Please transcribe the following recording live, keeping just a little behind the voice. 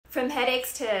From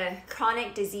headaches to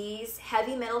chronic disease,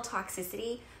 heavy metal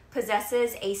toxicity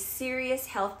possesses a serious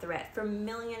health threat for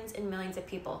millions and millions of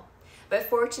people. But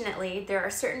fortunately, there are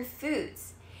certain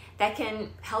foods that can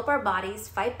help our bodies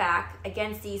fight back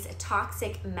against these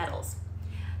toxic metals.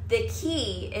 The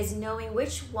key is knowing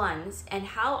which ones and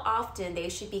how often they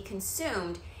should be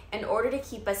consumed in order to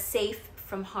keep us safe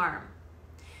from harm.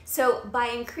 So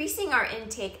by increasing our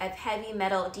intake of heavy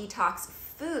metal detox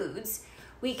foods,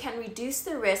 we can reduce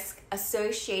the risk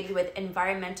associated with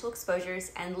environmental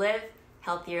exposures and live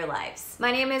healthier lives.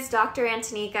 My name is Dr.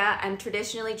 Antonika. I'm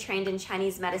traditionally trained in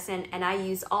Chinese medicine, and I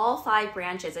use all 5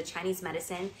 branches of Chinese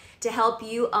medicine to help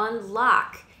you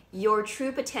unlock your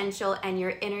true potential and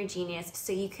your inner genius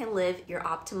so you can live your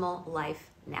optimal life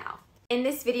now. In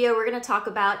this video, we're going to talk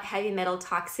about heavy metal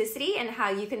toxicity and how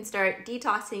you can start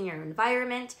detoxing your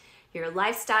environment, your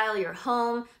lifestyle, your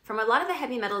home from a lot of the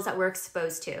heavy metals that we're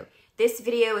exposed to. This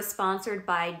video is sponsored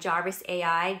by Jarvis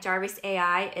AI. Jarvis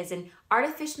AI is an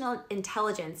artificial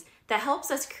intelligence that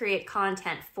helps us create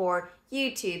content for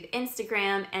YouTube,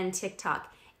 Instagram, and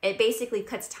TikTok. It basically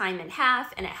cuts time in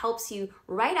half, and it helps you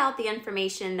write out the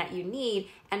information that you need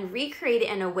and recreate it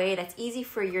in a way that's easy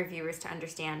for your viewers to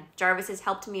understand. Jarvis has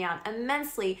helped me out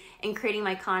immensely in creating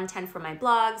my content for my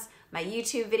blogs, my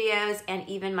YouTube videos, and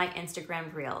even my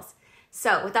Instagram reels.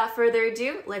 So without further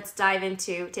ado, let's dive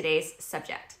into today's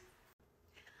subject.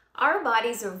 Our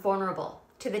bodies are vulnerable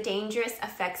to the dangerous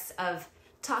effects of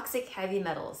toxic heavy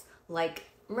metals like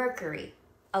mercury,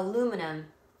 aluminum,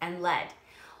 and lead.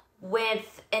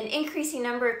 With an increasing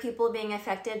number of people being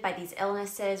affected by these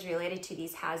illnesses related to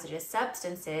these hazardous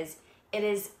substances, it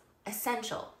is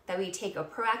essential that we take a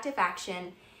proactive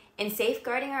action in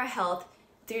safeguarding our health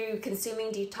through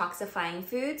consuming detoxifying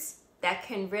foods that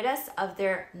can rid us of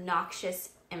their noxious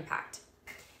impact.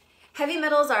 Heavy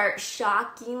metals are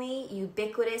shockingly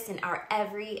ubiquitous in our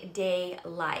everyday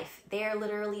life. They are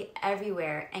literally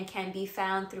everywhere and can be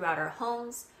found throughout our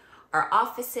homes, our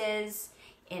offices,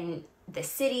 in the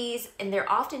cities, and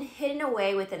they're often hidden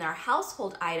away within our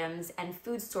household items and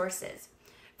food sources.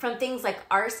 From things like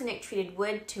arsenic treated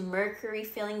wood to mercury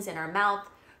fillings in our mouth,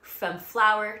 from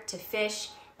flour to fish,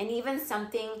 and even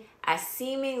something as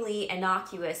seemingly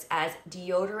innocuous as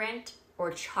deodorant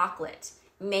or chocolate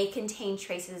may contain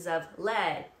traces of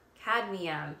lead,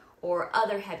 cadmium, or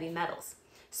other heavy metals.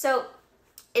 So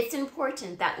it's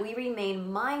important that we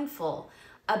remain mindful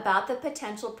about the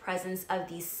potential presence of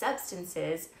these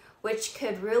substances, which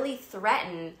could really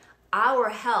threaten our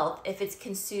health if it's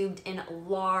consumed in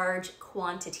large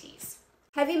quantities.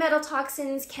 Heavy metal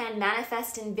toxins can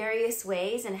manifest in various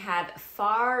ways and have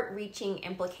far-reaching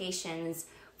implications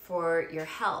for your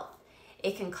health.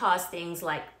 It can cause things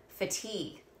like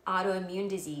fatigue, autoimmune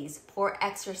disease, poor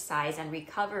exercise and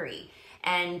recovery,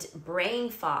 and brain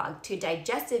fog, to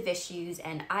digestive issues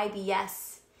and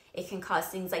IBS. It can cause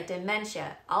things like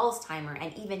dementia, Alzheimer's,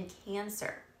 and even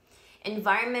cancer.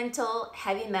 Environmental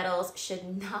heavy metals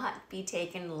should not be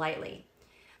taken lightly.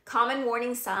 Common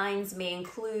warning signs may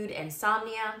include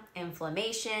insomnia,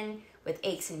 inflammation with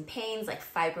aches and pains like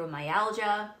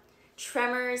fibromyalgia,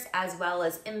 tremors, as well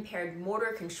as impaired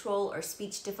motor control or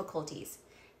speech difficulties.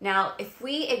 Now, if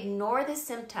we ignore the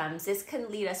symptoms, this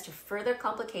can lead us to further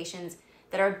complications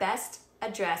that are best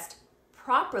addressed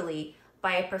properly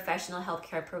by a professional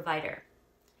healthcare provider.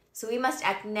 So we must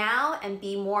act now and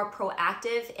be more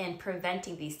proactive in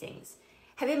preventing these things.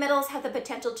 Heavy metals have the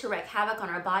potential to wreak havoc on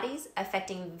our bodies,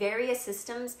 affecting various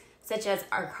systems such as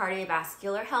our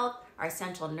cardiovascular health, our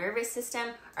central nervous system,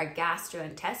 our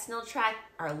gastrointestinal tract,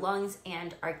 our lungs,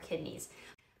 and our kidneys.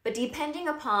 But depending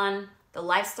upon the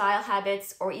lifestyle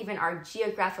habits, or even our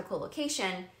geographical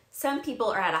location, some people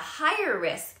are at a higher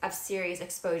risk of serious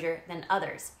exposure than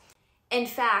others. In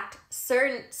fact,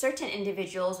 certain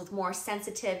individuals with more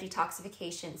sensitive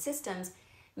detoxification systems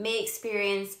may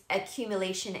experience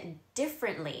accumulation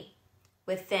differently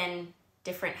within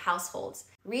different households.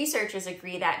 Researchers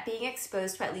agree that being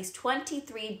exposed to at least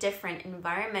 23 different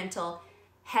environmental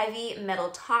heavy metal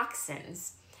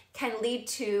toxins can lead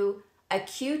to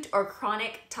acute or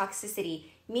chronic toxicity,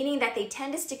 meaning that they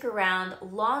tend to stick around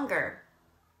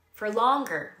for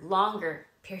longer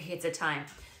periods of time.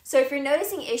 So if you're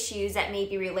noticing issues that may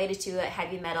be related to a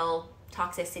heavy metal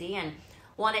toxicity and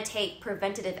want to take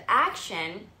preventative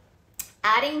action,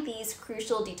 adding these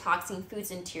crucial detoxing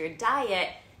foods into your diet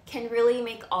can really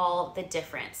make all the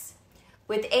difference.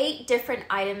 With 8 different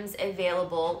items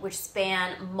available which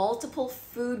span multiple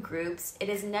food groups, it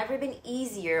has never been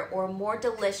easier or more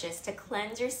delicious to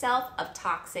cleanse yourself of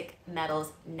toxic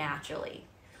metals naturally.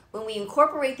 When we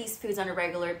incorporate these foods on a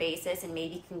regular basis and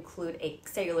maybe conclude a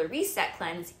cellular reset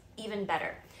cleanse, even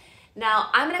better. Now,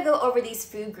 I'm going to go over these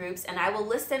food groups and I will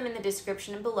list them in the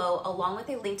description below along with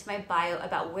a link to my bio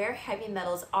about where heavy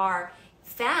metals are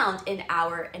found in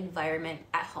our environment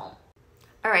at home.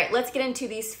 All right, let's get into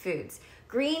these foods.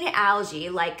 Green algae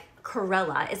like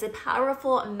chlorella is a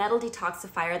powerful metal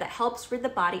detoxifier that helps rid the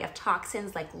body of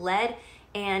toxins like lead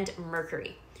and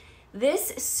mercury.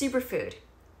 This superfood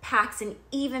packs an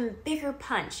even bigger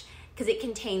punch because it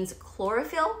contains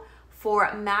chlorophyll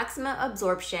for maximum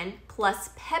absorption plus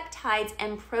peptides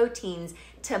and proteins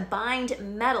to bind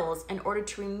metals in order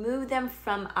to remove them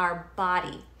from our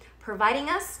body, providing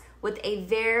us with a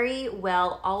very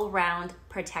well all-round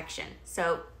protection.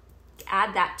 So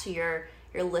add that to your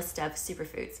list of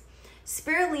superfoods.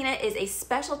 Spirulina is a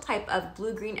special type of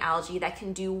blue-green algae that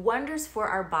can do wonders for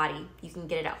our body. You can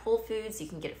get it at Whole Foods, you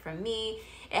can get it from me.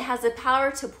 It has the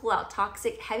power to pull out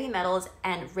toxic heavy metals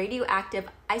and radioactive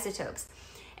isotopes.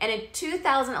 And a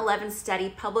 2011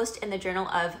 study published in the Journal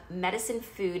of Medicine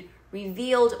Food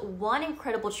revealed one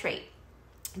incredible trait.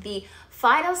 The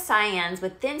phytocyans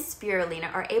within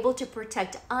spirulina are able to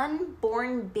protect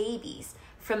unborn babies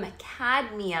from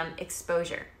cadmium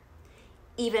exposure.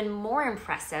 Even more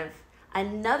impressive,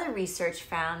 another research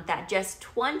found that just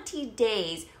 20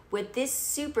 days with this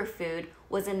superfood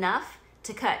was enough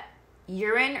to cut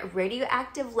urine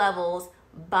radioactive levels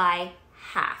by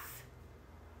half.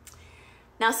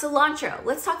 Now, cilantro.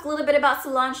 Let's talk a little bit about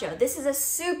cilantro. This is a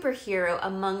superhero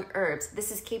among herbs.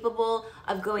 This is capable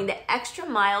of going the extra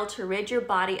mile to rid your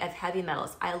body of heavy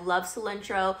metals. I love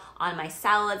cilantro on my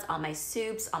salads, on my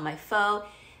soups, on my pho.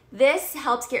 This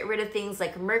helps get rid of things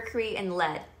like mercury and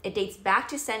lead. It dates back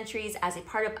to centuries as a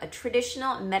part of a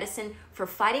traditional medicine for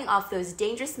fighting off those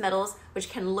dangerous metals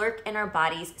which can lurk in our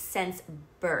bodies since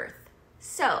birth.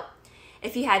 So,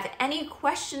 if you have any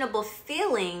questionable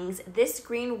feelings, this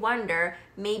green wonder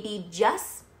may be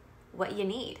just what you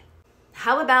need.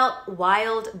 How about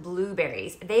wild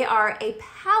blueberries? They are a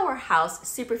powerhouse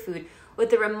superfood with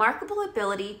the remarkable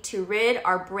ability to rid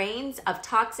our brains of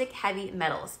toxic heavy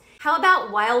metals. How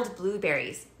about wild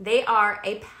blueberries? They are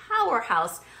a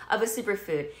powerhouse of a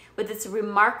superfood with its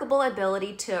remarkable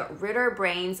ability to rid our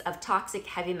brains of toxic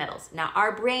heavy metals. Now,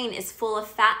 our brain is full of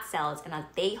fat cells and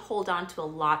they hold on to a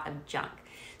lot of junk.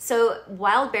 So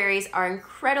wild berries are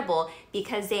incredible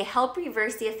because they help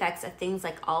reverse the effects of things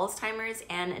like Alzheimer's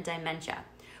and dementia.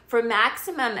 For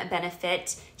maximum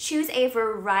benefit, choose a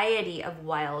variety of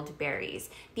wild berries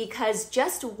because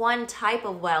just one type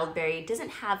of wild berry doesn't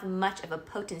have much of a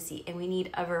potency and we need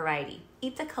a variety.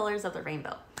 Eat the colors of the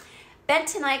rainbow.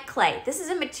 Bentonite clay. This is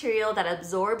a material that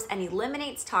absorbs and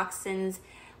eliminates toxins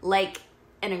like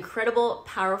an incredible,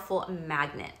 powerful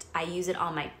magnet. I use it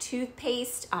on my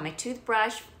toothpaste, on my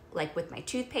toothbrush, like with my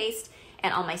toothpaste,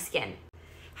 and on my skin.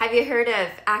 Have you heard of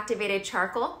activated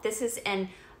charcoal? This is an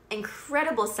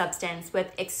incredible substance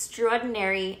with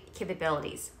extraordinary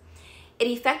capabilities. It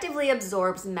effectively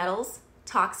absorbs metals,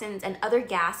 toxins, and other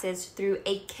gases through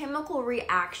a chemical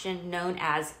reaction known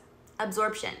as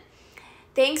absorption.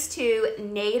 Thanks to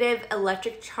negative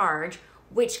electric charge,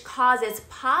 which causes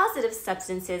positive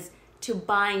substances to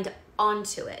bind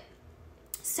onto it.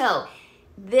 So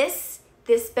this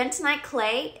bentonite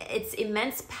clay, its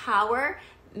immense power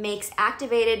makes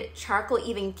activated charcoal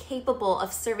even capable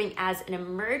of serving as an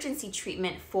emergency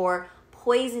treatment for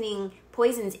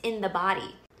poisons in the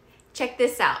body. Check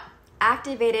this out.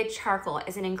 Activated charcoal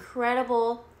is an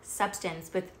incredible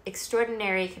substance with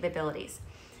extraordinary capabilities.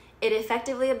 It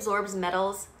effectively absorbs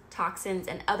metals, toxins,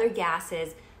 and other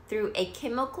gases through a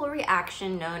chemical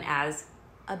reaction known as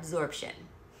absorption.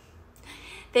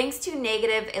 Thanks to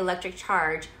negative electric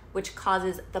charge, which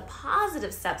causes the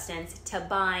positive substance to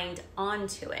bind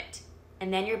onto it,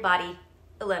 and then your body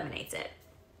eliminates it.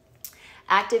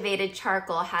 Activated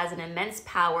charcoal has an immense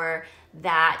power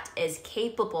that is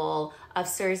capable of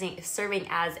serving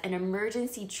as an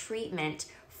emergency treatment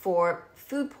for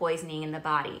food poisoning in the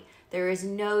body. There is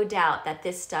no doubt that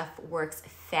this stuff works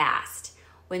fast.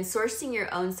 When sourcing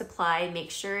your own supply,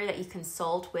 make sure that you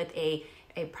consult with a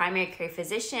primary care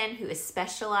physician who is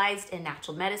specialized in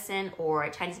natural medicine or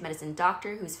a Chinese medicine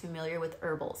doctor who's familiar with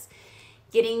herbals.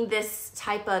 Getting this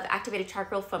type of activated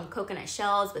charcoal from coconut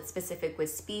shells with specific wood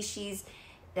species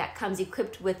that comes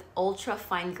equipped with ultra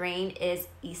fine grain is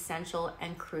essential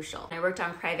and crucial. I worked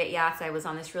on private yachts. I was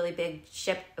on this really big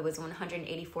ship. It was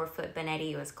 184-foot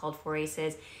Benetti. It was called Four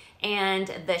Aces.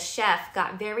 And the chef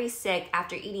got very sick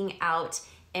after eating out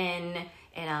in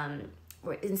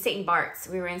St. Bart's.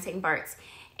 We were in St. Bart's,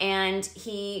 and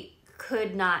he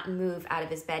could not move out of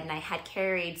his bed, and I had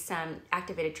carried some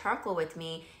activated charcoal with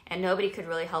me, and nobody could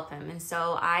really help him. And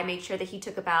so I made sure that he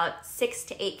took about 6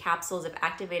 to 8 capsules of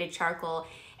activated charcoal,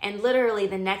 And literally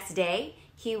the next day,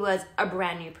 he was a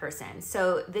brand new person.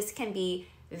 So this can be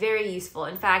very useful.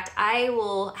 In fact, I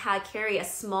will carry a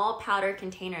small powder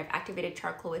container of activated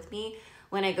charcoal with me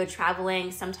when I go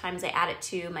traveling. Sometimes I add it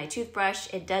to my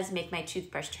toothbrush. It does make my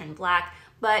toothbrush turn black,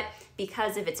 but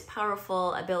because of its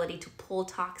powerful ability to pull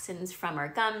toxins from our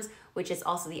gums, which is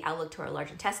also the outlet to our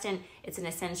large intestine, it's an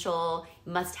essential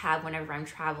must-have whenever I'm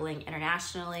traveling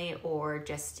internationally or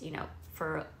just,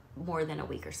 for more than a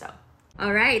week or so.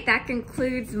 All right, that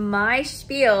concludes my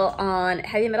spiel on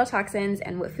heavy metal toxins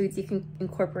and what foods you can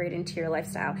incorporate into your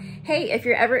lifestyle. Hey, if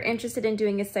you're ever interested in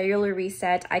doing a cellular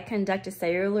reset, I conduct a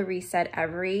cellular reset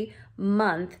every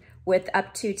month with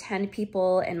up to 10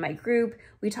 people in my group.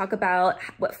 We talk about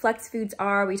what flex foods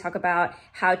are. We talk about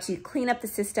how to clean up the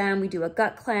system. We do a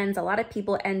gut cleanse. A lot of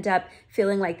people end up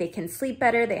feeling like they can sleep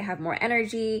better. They have more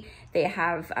energy. They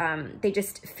have, they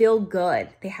just feel good.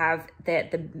 They have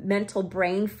the mental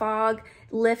brain fog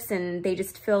lifts and they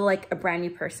just feel like a brand new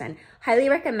person. Highly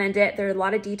recommend it. There are a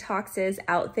lot of detoxes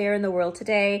out there in the world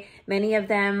today. Many of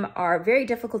them are very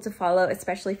difficult to follow,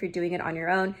 especially if you're doing it on your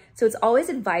own. So it's always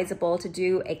advisable to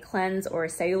do a cleanse or a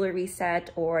cellular reset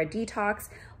or a detox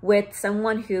with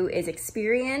someone who is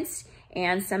experienced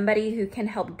and somebody who can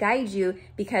help guide you,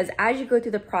 because as you go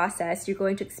through the process, you're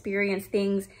going to experience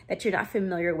things that you're not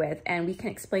familiar with, and we can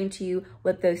explain to you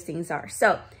what those things are.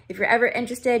 So if you're ever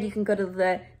interested, you can go to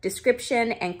the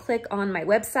description and click on my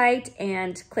website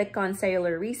and click on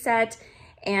Cellular Reset,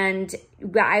 and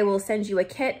I will send you a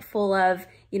kit full of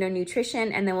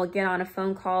nutrition, and then we'll get on a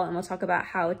phone call and we'll talk about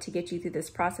how to get you through this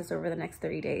process over the next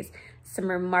 30 days. Some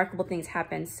remarkable things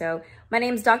happen. So my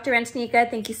name is Dr. Antonika.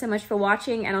 Thank you so much for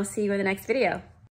watching, and I'll see you in the next video.